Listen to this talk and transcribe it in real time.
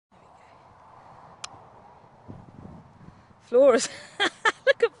Flora's.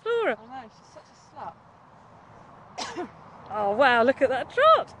 Look at Flora. I know, she's such a slut. Oh wow, look at that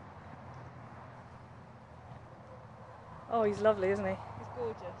trot. Oh, he's lovely, isn't he? He's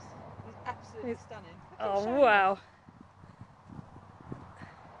gorgeous. He's absolutely stunning. Oh wow.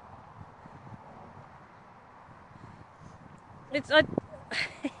 It's If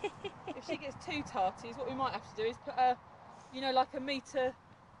she gets too tarties, what we might have to do is put a, you know, like a metre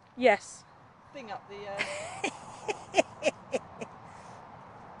yes. thing up the.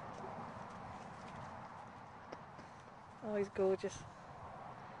 Oh, he's gorgeous.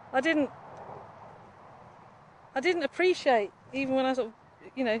 I didn't appreciate, even when I sort of,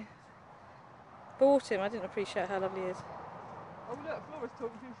 you know, bought him, I didn't appreciate how lovely he is. Oh look, Flora's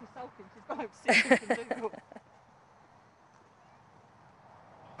talking to him, she's sulking. She's gone over to see if she can Google.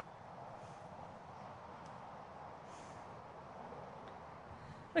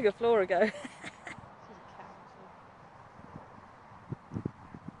 Look at Flora go. She's a cat, actually.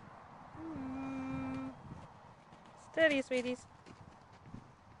 Steady, sweeties.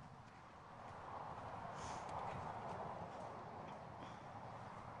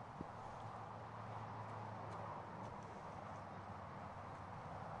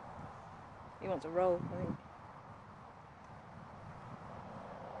 He wants a roll, I think.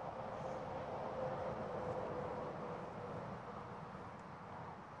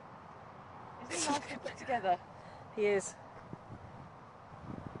 Is he nicely put together? He is.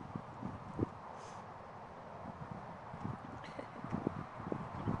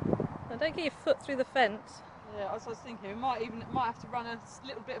 Now don't get your foot through the fence. Yeah, I was thinking we might have to run a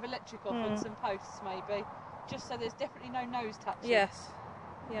little bit of electric off on some posts maybe, just so there's definitely no nose touching. Yes.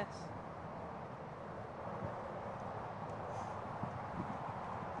 Yes.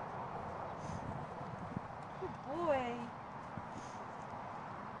 Good boy.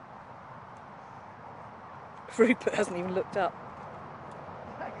 Rupert hasn't even looked up.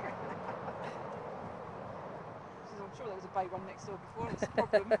 I'm sure there was a bay one next door before, and it's a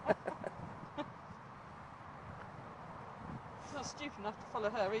problem. He's not stupid enough to follow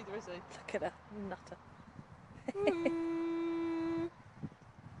her either, is he? Look at her, nutter.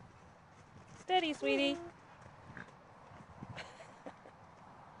 Steady, sweetie.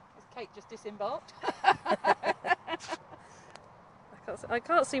 Has Kate just disembarked? I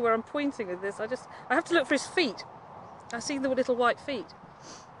can't see where I'm pointing with this. I have to look for his feet. I see the little white feet.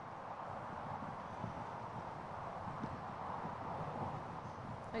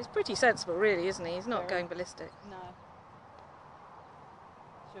 He's pretty sensible, really, isn't he? He's not going ballistic. No.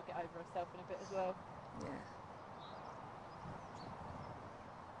 She'll get over herself in a bit as well. Yeah.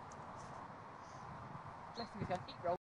 Bless him, he's going to eat roll.